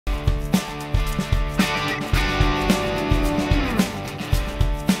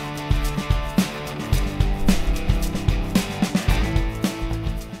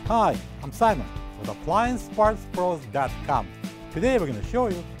Hi, I'm Simon with AppliancePartsPros.com. Today we're going to show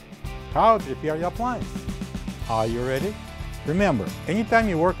you how to repair your appliance. Are you ready? Remember, anytime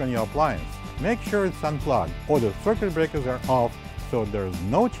you work on your appliance, make sure it's unplugged or the circuit breakers are off so there's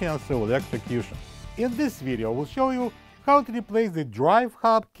no chance of electrocution. In this video, we'll show you how to replace the drive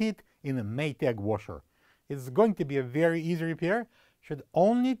hub kit in a Maytag washer. It's going to be a very easy repair. Should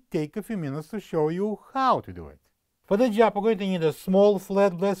only take a few minutes to show you how to do it. For the job, we're going to need a small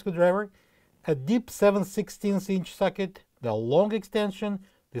flat blade screwdriver, a deep 7/16" socket, the long extension,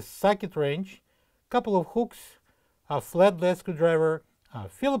 the socket wrench, a couple of hooks, a flat blade screwdriver, a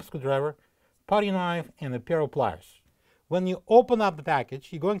Phillips screwdriver, putty knife, and a pair of pliers. When you open up the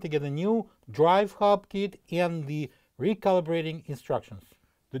package, you're going to get a new drive hub kit and the recalibrating instructions.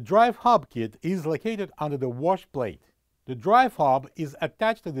 The drive hub kit is located under the wash plate. The drive hub is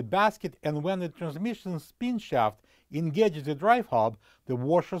attached to the basket, and when the transmission spin shaft engages the drive hub, the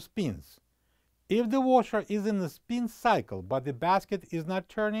washer spins. If the washer is in the spin cycle but the basket is not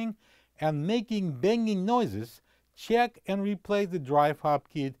turning and making banging noises, check and replace the drive hub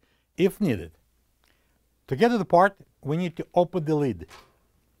kit if needed. To get to the part, we need to open the lid.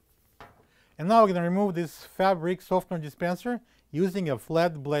 And now we're going to remove this fabric softener dispenser using a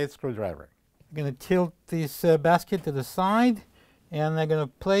flat blade screwdriver. I'm going to tilt this basket to the side, and I'm going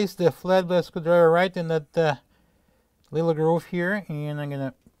to place the flat blade screwdriver right in that little groove here, and I'm going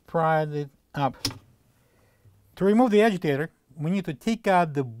to pry it up. To remove the agitator, we need to take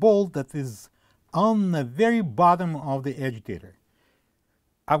out the bolt that is on the very bottom of the agitator.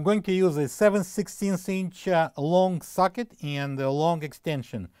 I'm going to use a 7/16" long socket and a long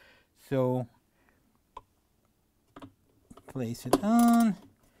extension. So place it on,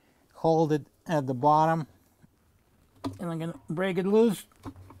 hold it at the bottom, and I'm going to break it loose.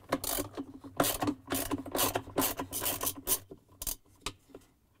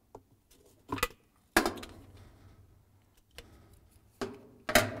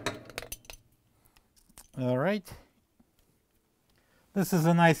 All right. This is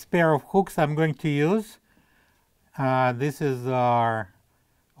a nice pair of hooks I'm going to use. This is our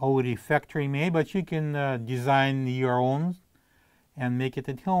already factory made, but you can design your own and make it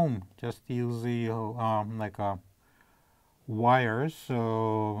at home. Just use the like wires,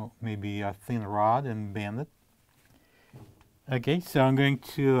 so maybe a thin rod, and bend it. Okay, so I'm going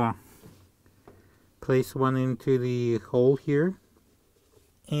to place one into the hole here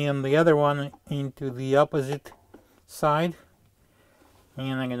and the other one into the opposite side,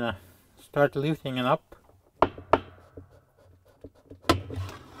 and I'm gonna start lifting it up,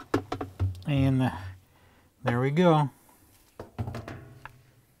 and there we go.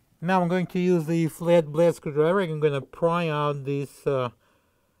 Now I'm going to use the flat blade screwdriver. I'm going to pry out this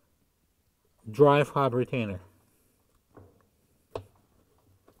drive hub retainer.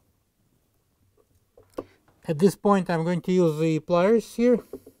 At this point, I'm going to use the pliers here.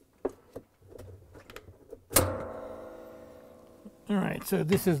 Alright, so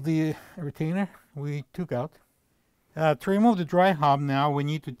this is the retainer we took out. To remove the drive hub now, we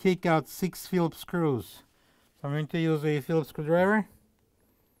need to take out 6 Phillips screws. So I'm going to use a Phillips screwdriver,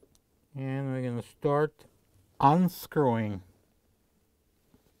 and we're going to start unscrewing.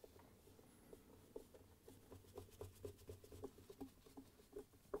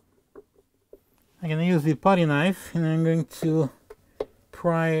 I'm going to use the putty knife, and I'm going to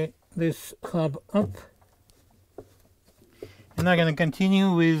pry this hub up. And I'm going to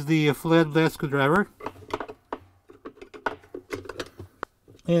continue with the flat blade screwdriver.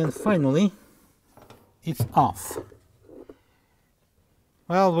 And finally, it's off.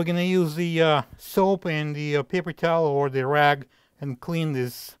 Well, we're going to use the soap and the paper towel or the rag and clean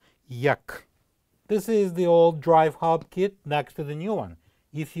this yuck. This is the old drive hub kit next to the new one.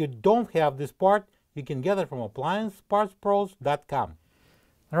 If you don't have this part, you can get it from AppliancePartsPros.com.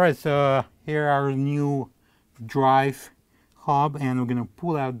 Alright, so here are our new drive hub, and we're going to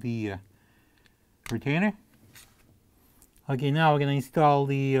pull out the retainer. Okay, now we're going to install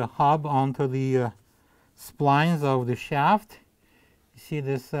the hub onto the splines of the shaft. You see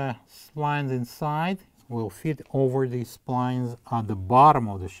this splines inside will fit over the splines at the bottom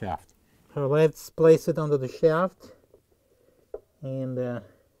of the shaft. So let's place it onto the shaft, and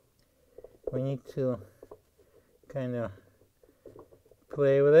we need to kind of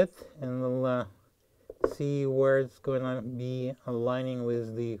play with it, and we'll see where it's going to be aligning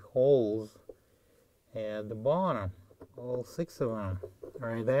with the holes at the bottom. All 6 of them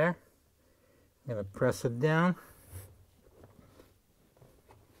right there. I'm going to press it down,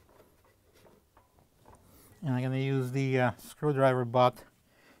 and I'm going to use the screwdriver butt.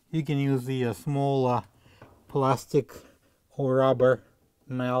 You can use the small plastic or rubber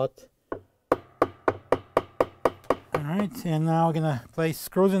mallet. Alright, and now we're gonna place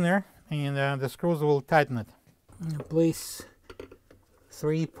screws in there, and the screws will tighten it. I'm gonna place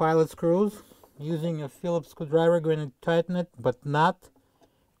 3 pilot screws. Using a Phillips screwdriver, going to tighten it, but not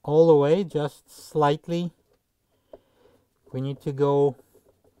all the way, just slightly. We need to go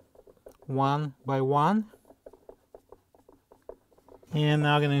one by one. And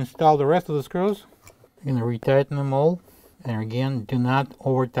now I'm going to install the rest of the screws. I'm going to retighten them all, and again, do not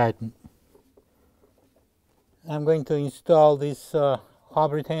over tighten. I'm going to install this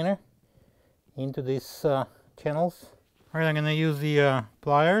hub retainer into these channels. Alright, I'm going to use the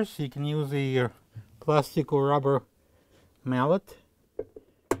pliers. You can use the plastic or rubber mallet.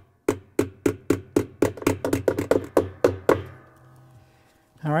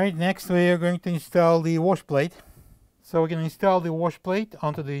 Alright, next we are going to install the wash plate. So we're going to install the wash plate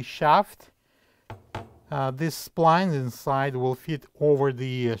onto the shaft. This spline inside will fit over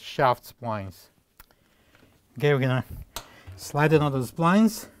the shaft splines. Okay, we're going to slide it onto the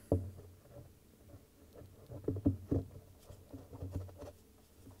splines.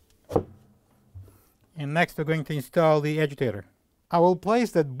 And next we're going to install the agitator. I will place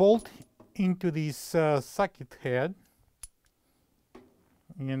that bolt into this socket head,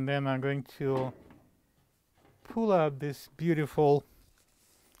 and then I'm going to pull out this beautiful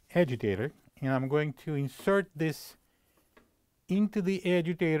agitator, and I'm going to insert this into the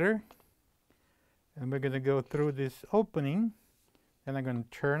agitator, and we're going to go through this opening, and I'm going to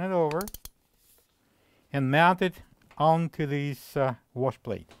turn it over and mount it onto this wash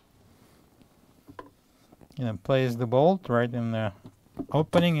plate. And place the bolt right in the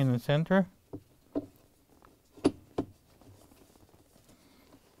opening in the center.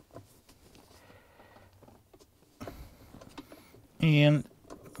 And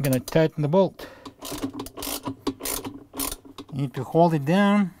I'm going to tighten the bolt. You need to hold it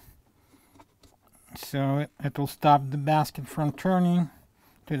down so it will stop the basket from turning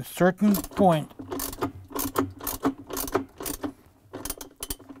to a certain point.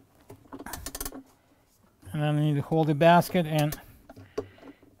 And then I need to hold the basket and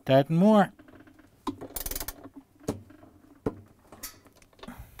tighten more.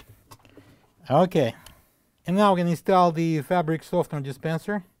 Okay. And now we're going to install the fabric softener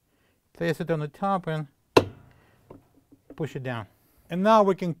dispenser. Place it on the top and push it down. And now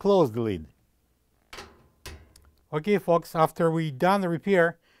we can close the lid. Okay folks, after we're done the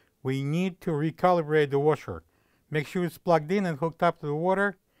repair, we need to recalibrate the washer. Make sure it's plugged in and hooked up to the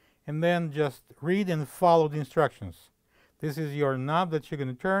water, and then just read and follow the instructions. This is your knob that you're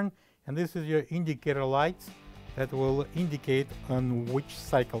going to turn, and this is your indicator lights that will indicate on which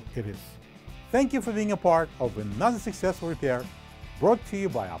cycle it is. Thank you for being a part of another successful repair brought to you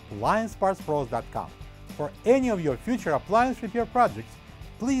by AppliancePartsPros.com. For any of your future appliance repair projects,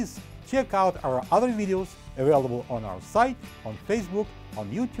 please check out our other videos available on our site, on Facebook,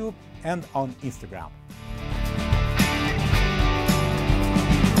 on YouTube, and on Instagram.